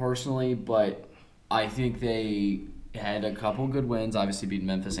State personally, but I think they had a couple good wins. Obviously, beat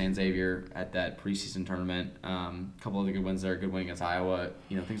Memphis and Xavier at that preseason tournament. A couple other good wins there, good win against Iowa,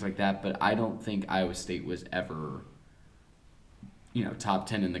 things like that. But I don't think Iowa State was ever, top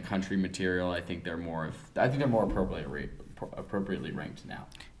 10 in the country material. I think they're more appropriately appropriately ranked now.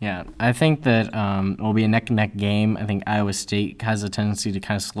 Yeah, I think that it will be a neck-and-neck game. I think Iowa State has a tendency to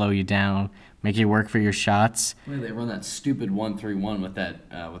kind of slow you down, make you work for your shots. They run that stupid 1-3-1 with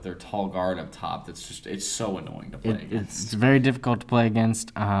that with their tall guard up top. It's so annoying to play against. It's very difficult to play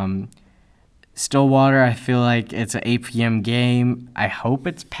against. Stillwater, I feel like it's an 8 p.m. game. I hope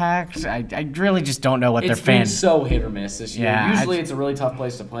it's packed. I really just don't know what their fans. It's been so hit or miss this year. Yeah, Usually it's a really tough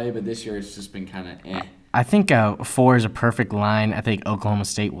place to play, but this year it's just been kind of eh. I think 4 is a perfect line. I think Oklahoma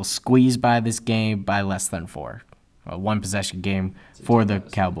State will squeeze by this game by less than 4. A one-possession game for the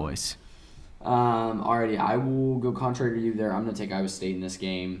Cowboys. Alrighty, I will go contrary to you there. I'm going to take Iowa State in this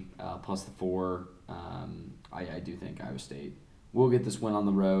game, plus the 4. I do think Iowa State will get this win on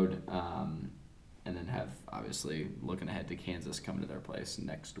the road, and then have, obviously, looking ahead to Kansas coming to their place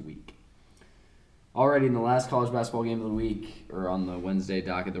next week. Alrighty, in the last college basketball game of the week, or on the Wednesday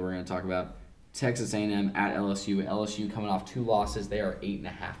docket that we're going to talk about, Texas A&M at LSU. LSU coming off 2 losses. They are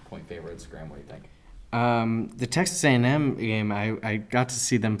 8.5-point favorites. Graham, what do you think? The Texas A&M game, I got to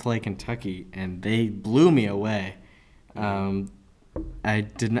see them play Kentucky, and they blew me away. I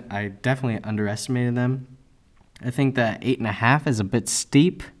definitely underestimated them. I think that 8.5 is a bit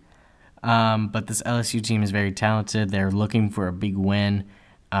steep, but this LSU team is very talented. They're looking for a big win.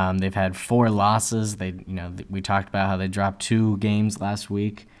 They've had 4 losses. We talked about how they dropped 2 games last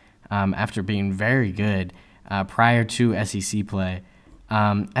week after being very good prior to SEC play.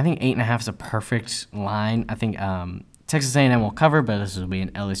 I think 8.5 is a perfect line. I think Texas A&M will cover, but this will be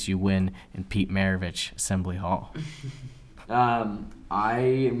an LSU win in Pete Maravich Assembly Hall. I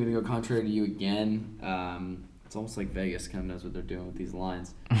am going to go contrary to you again. It's almost like Vegas kind of knows what they're doing with these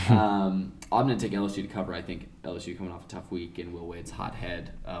lines. I'm going to take LSU to cover. I think LSU coming off a tough week, and Will Wade's hot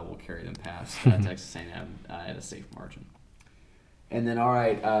head will carry them past Texas A&M at a safe margin. And then, all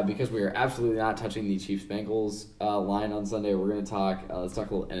right, because we are absolutely not touching the Chiefs Bengals line on Sunday, we're going to talk. Let's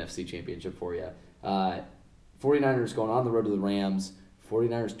talk a little NFC Championship for you. 49ers going on the road to the Rams.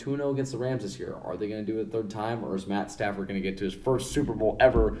 49ers 2-0 against the Rams this year. Are they going to do it a third time, or is Matt Stafford going to get to his first Super Bowl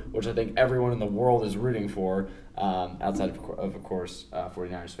ever, which I think everyone in the world is rooting for, outside of course,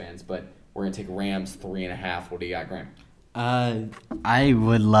 49ers fans. But we're going to take Rams 3.5. What do you got, Graham? I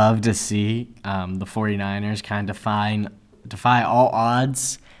would love to see the 49ers kind of defy all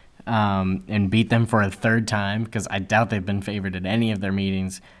odds and beat them for a third time, because I doubt they've been favored at any of their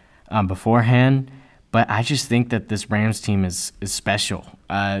meetings beforehand. But I just think that this Rams team is special.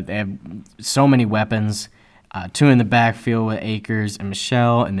 They have so many weapons, 2 in the backfield with Akers and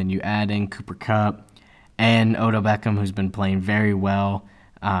Michelle, and then you add in Cooper Kupp and Odell Beckham, who's been playing very well.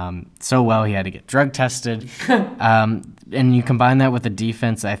 So well he had to get drug tested. And you combine that with a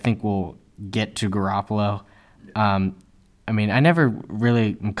defense I think will get to Garoppolo. I never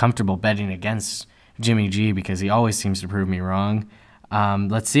really am comfortable betting against Jimmy G because he always seems to prove me wrong.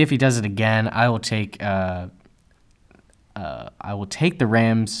 Let's see if he does it again. I will take the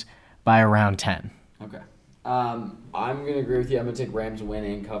Rams by around 10. Okay. I'm going to agree with you. I'm going to take Rams to win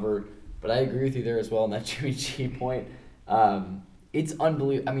and cover, but I agree with you there as well on that Jimmy G point. It's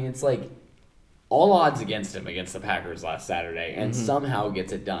unbelievable. It's like all odds against him against the Packers last Saturday, and somehow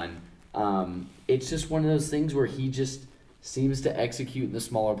gets it done. It's just one of those things where he just seems to execute in the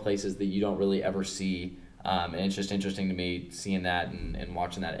smaller places that you don't really ever see. And it's just interesting to me seeing that and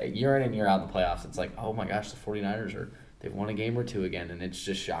watching that year in and year out in the playoffs. It's like, oh my gosh, the 49ers they've won a game or 2 again, and it's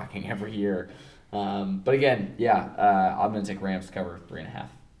just shocking every year. But again, I'm going to take Rams to cover 3.5.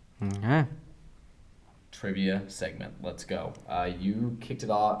 Okay. Trivia segment. Let's go. You kicked it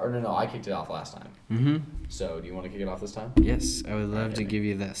off, or no, I kicked it off last time. Mm-hmm. So do you want to kick it off this time? Yes, I would love to give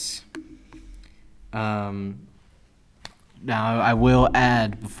you this. Now I will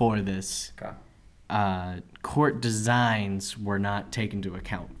add before this. Okay. Court designs were not taken into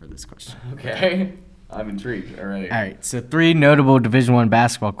account for this question. Okay. I'm intrigued already. All right, so 3 notable Division I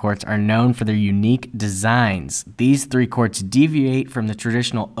basketball courts are known for their unique designs. These 3 courts deviate from the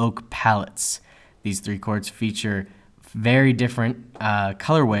traditional oak palettes. These 3 courts feature very different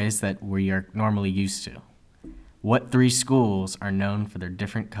colorways that we are normally used to. What 3 schools are known for their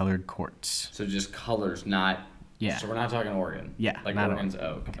different colored courts? So just colors, not... Yeah. So we're not talking Oregon? Yeah, Like not Oregon's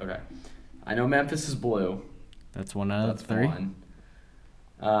oak. Okay. I know Memphis is blue. That's one out of the 3.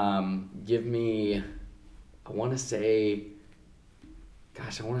 One. Give me... I want to say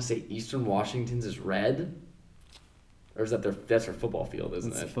Eastern Washington's is red. Or is that that's their football field,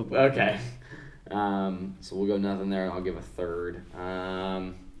 isn't it? Football. Okay. So we'll go nothing there, and I'll give a third.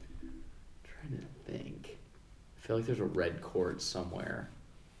 Trying to think. I feel like there's a red court somewhere.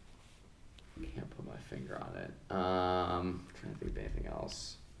 Can't put my finger on it. Trying to think of anything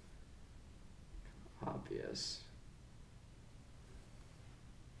else. Obvious.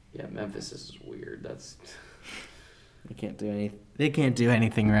 Yeah, Memphis is weird. That's. They can't do anything. They can't do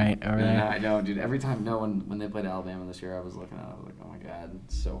anything right over there. Yeah, I know, dude. Every time, when they played Alabama this year, I was looking at it, I was like, oh my god,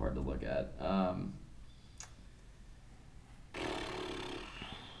 it's so hard to look at.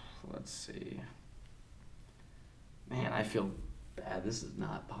 Let's see. Man, I feel bad. This is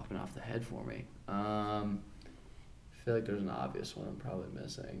not popping off the head for me. I feel like there's an obvious one I'm probably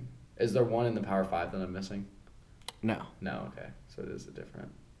missing. Is there one in the Power 5 that I'm missing? No. No, okay. So it is a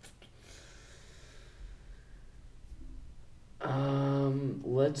different.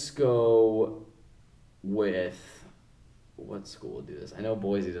 Let's go with what school would do this? I know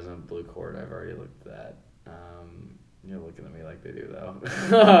Boise doesn't have blue court. I've already looked at that. You're looking at me like they do,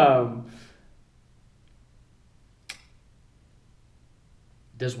 though.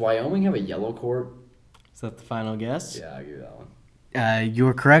 Does Wyoming have a yellow court? Is that the final guess? Yeah, I'll give you that one. You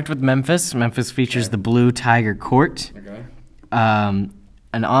were correct with Memphis. Memphis features the blue Tiger court. Okay. And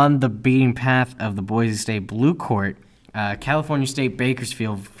on the beating path of the Boise State blue court, California State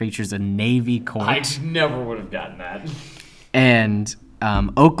Bakersfield features a navy court. I never would have gotten that. And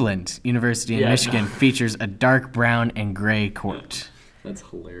Oakland University in Michigan no. features a dark brown and gray court. That's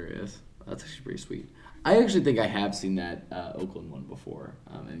hilarious. That's actually pretty sweet. I actually think I have seen that Oakland one before.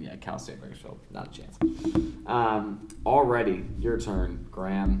 And yeah, Cal State Bakersfield, not a chance. Alrighty, your turn,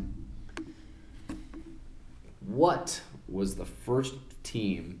 Graham. What was the first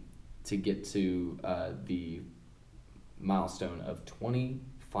team to get to the milestone of 20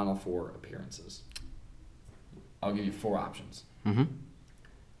 Final Four appearances? I'll give you 4 options. Mm-hmm.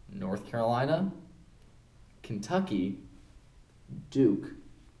 North Carolina, Kentucky, Duke,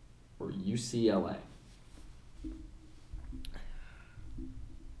 or UCLA.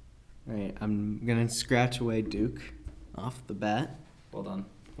 All right, I'm going to scratch away Duke off the bat. Well done.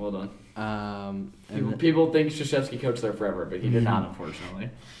 Well done. And People think Krzyzewski coached there forever, but he did not, unfortunately.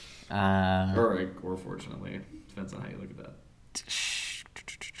 Or fortunately. Depends on how you look at that.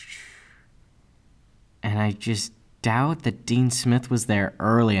 And I just doubt that Dean Smith was there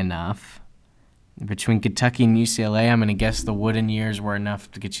early enough. Between Kentucky and UCLA, I'm going to guess the Wooden years were enough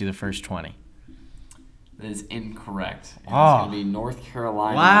to get you the first 20. That is incorrect. It's Oh. going to be North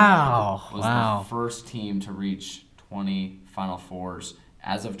Carolina. Wow. Was Wow. the first team to reach 20 Final Fours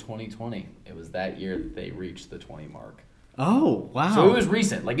as of 2020. It was that year that they reached the 20 mark. Oh, wow. So it was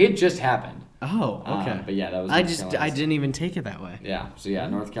recent. Like, it just happened. Oh, okay. But yeah, that was I North Carolina's. didn't even take it that way. Yeah. So yeah,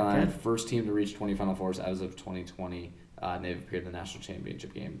 North Carolina, Okay. first team to reach 20 Final Fours as of 2020. And they've appeared in the national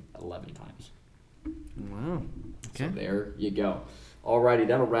championship game 11 times. Wow. Okay. So there you go. Alrighty,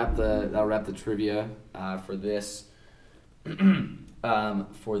 that'll wrap the trivia for this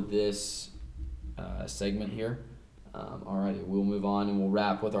segment here. Alrighty, we'll move on and we'll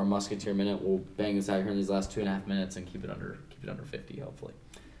wrap with our Musketeer Minute. We'll bang this out here in these last 2.5 minutes and keep it under 50, hopefully.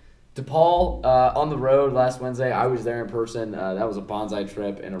 DePaul on the road last Wednesday. I was there in person. That was a bonsai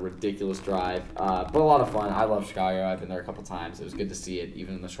trip and a ridiculous drive, but a lot of fun. I love Chicago. I've been there a couple times. It was good to see it,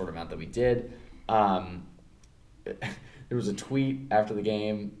 even in the short amount that we did. There was a tweet after the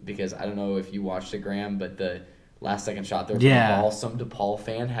game, because I don't know if you watched it, Graham, but the last second shot there from the ball, some DePaul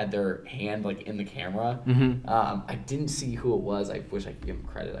fan had their hand like in the camera. Mm-hmm. I didn't see who it was. I wish I could give him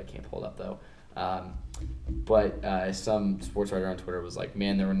credit. I can't pull it up though. But some sports writer on Twitter was like,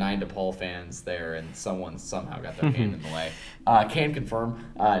 man, there were 9 DePaul fans there, and someone somehow got their hand in the way. Can confirm,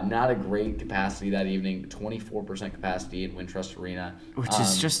 not a great capacity that evening, 24% capacity in Wintrust Arena. Which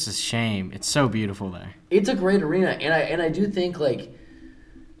is just a shame. It's so beautiful there. It's a great arena, and I do think, like,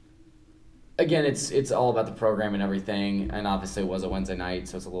 again, it's all about the program and everything, and obviously it was a Wednesday night,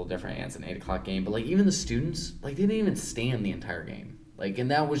 so it's a little different, and it's an 8 o'clock game, but, like, even the students, like, they didn't even stand the entire game. Like,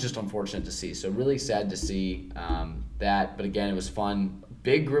 and that was just unfortunate to see. So really sad to see that. But again, it was fun.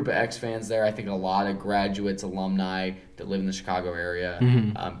 Big group of X-fans there. I think a lot of graduates, alumni that live in the Chicago area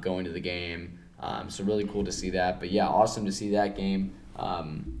going to the game. So really cool to see that. But yeah, awesome to see that game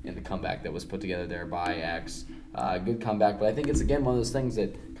and the comeback that was put together there by X. Good comeback. But I think it's, again, one of those things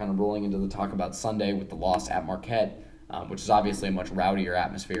that kind of rolling into the talk about Sunday with the loss at Marquette, which is obviously a much rowdier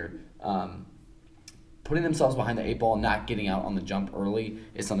atmosphere. Putting themselves behind the 8 ball and not getting out on the jump early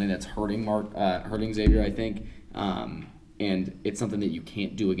is something that's hurting Xavier, I think. And it's something that you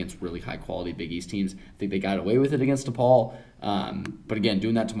can't do against really high-quality Big East teams. I think they got away with it against DePaul. But again,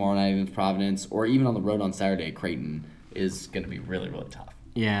 doing that tomorrow night against Providence, or even on the road on Saturday at Creighton, is going to be really, really tough.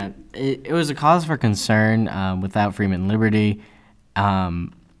 Yeah, it was a cause for concern without Freeman Liberty.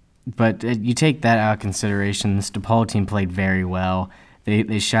 But you take that out of consideration, this DePaul team played very well.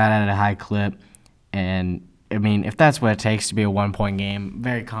 They shot at a high clip. And, I mean, if that's what it takes to be a 1-point game,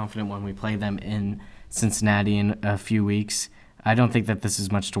 very confident when we play them in Cincinnati in a few weeks. I don't think that this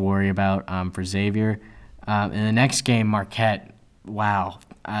is much to worry about for Xavier. In the next game, Marquette, wow.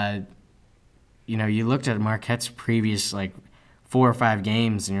 You looked at Marquette's previous, 4 or 5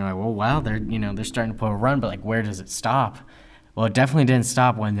 games, and you're like, well, wow, they're starting to pull a run, but, where does it stop? Well, it definitely didn't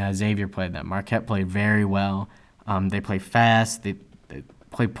stop when Xavier played them. Marquette played very well. They play fast. They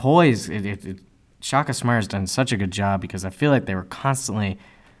play poised. Shaka Smart has done such a good job because I feel like they were constantly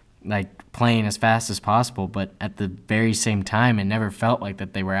playing as fast as possible, but at the very same time, it never felt like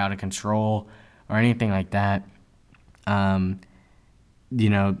that they were out of control or anything like that.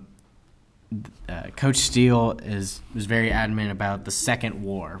 Coach Steele was very adamant about the second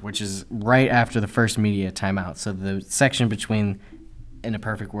war, which is right after the first media timeout. So the section between, in a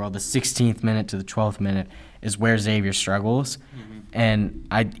perfect world, the 16th minute to the 12th minute is where Xavier struggles. Mm-hmm. And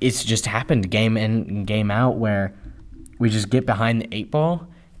it's just happened game in and game out where we just get behind the 8 ball.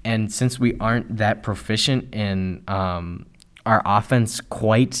 And since we aren't that proficient in our offense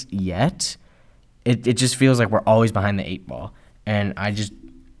quite yet, it just feels like we're always behind the 8 ball. And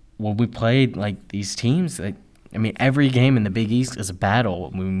when we played these teams, every game in the Big East is a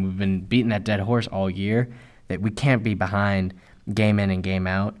battle. We've been beating that dead horse all year that we can't be behind game in and game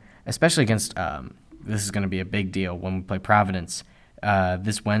out, especially against this is going to be a big deal when we play Providence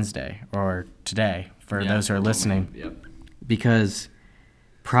this Wednesday or today for those who are listening. Yep. Because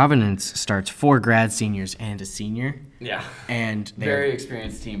Providence starts 4 grad seniors and a senior. Yeah. And very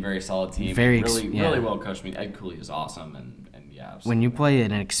experienced team, very solid team. Really well coached. Ed Cooley is awesome and yeah. Absolutely. When you play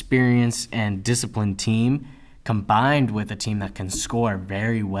an experienced and disciplined team combined with a team that can score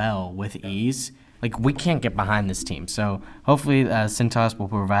very well with ease, we can't get behind this team. So hopefully Cintas will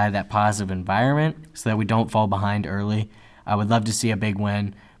provide that positive environment so that we don't fall behind early. I would love to see a big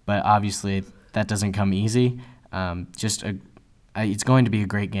win, but obviously that doesn't come easy. It's going to be a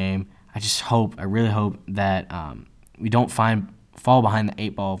great game. I really hope that we don't fall behind the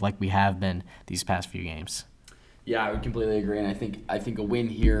 8 ball like we have been these past few games. Yeah, I would completely agree, and I think a win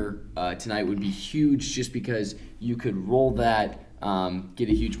here tonight would be huge, just because you could roll that, get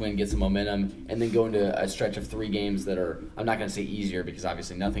a huge win, get some momentum, and then go into a stretch of 3 games that are, I'm not going to say easier because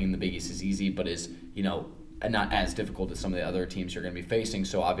obviously nothing in the Big East is easy, but is not as difficult as some of the other teams you're going to be facing.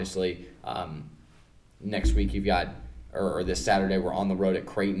 So obviously next week you've got, or this Saturday we're on the road at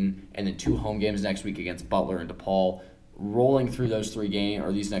Creighton, and then 2 home games next week against Butler and DePaul. Rolling through those 3 games,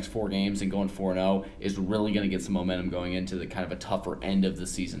 or these next 4 games, and going 4-0 is really going to get some momentum going into the kind of a tougher end of the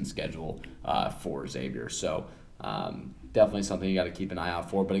season schedule for Xavier. So definitely something you got to keep an eye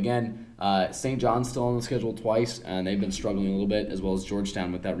out for. But again, St. John's still on the schedule twice, and they've been struggling a little bit, as well as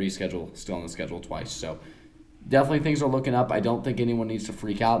Georgetown with that reschedule still on the schedule twice. So definitely things are looking up. I don't think anyone needs to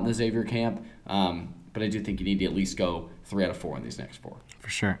freak out in the Xavier camp, but I do think you need to at least go 3 out of 4 in these next 4. For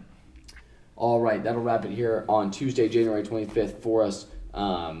sure. All right, that'll wrap it here on Tuesday, January 25th for us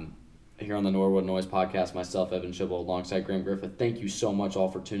here on the Norwood Noise Podcast. Myself, Evan Schibel, alongside Graham Griffith. Thank you so much all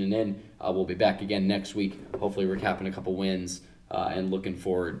for tuning in. We'll be back again next week, hopefully recapping a couple wins and looking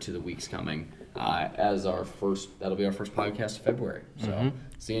forward to the weeks coming that'll be our first podcast of February. So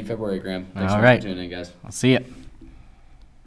see you in February, Graham. Thanks so much for tuning in, guys. I'll see you.